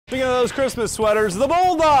Speaking of those Christmas sweaters, the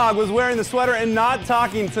Bulldog was wearing the sweater and not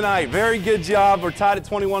talking tonight. Very good job. We're tied at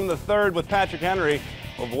 21 in the third with Patrick Henry.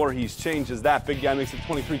 Well, Voorhees changes that. Big guy makes it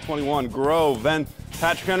 23-21. Grove. Then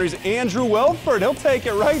Patrick Henry's Andrew Wilford. He'll take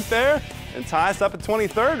it right there and tie us up at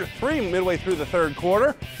 23 midway through the third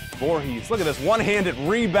quarter. Voorhees, look at this one-handed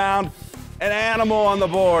rebound. An animal on the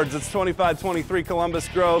boards. It's 25-23 Columbus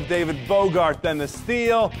Grove. David Bogart then the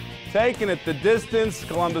steal. Taking it the distance.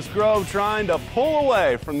 Columbus Grove trying to pull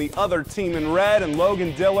away from the other team in red, and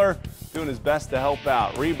Logan Diller doing his best to help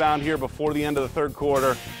out. Rebound here before the end of the third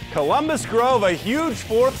quarter. Columbus Grove, a huge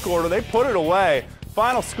fourth quarter. They put it away.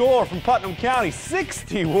 Final score from Putnam County,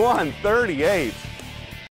 61-38.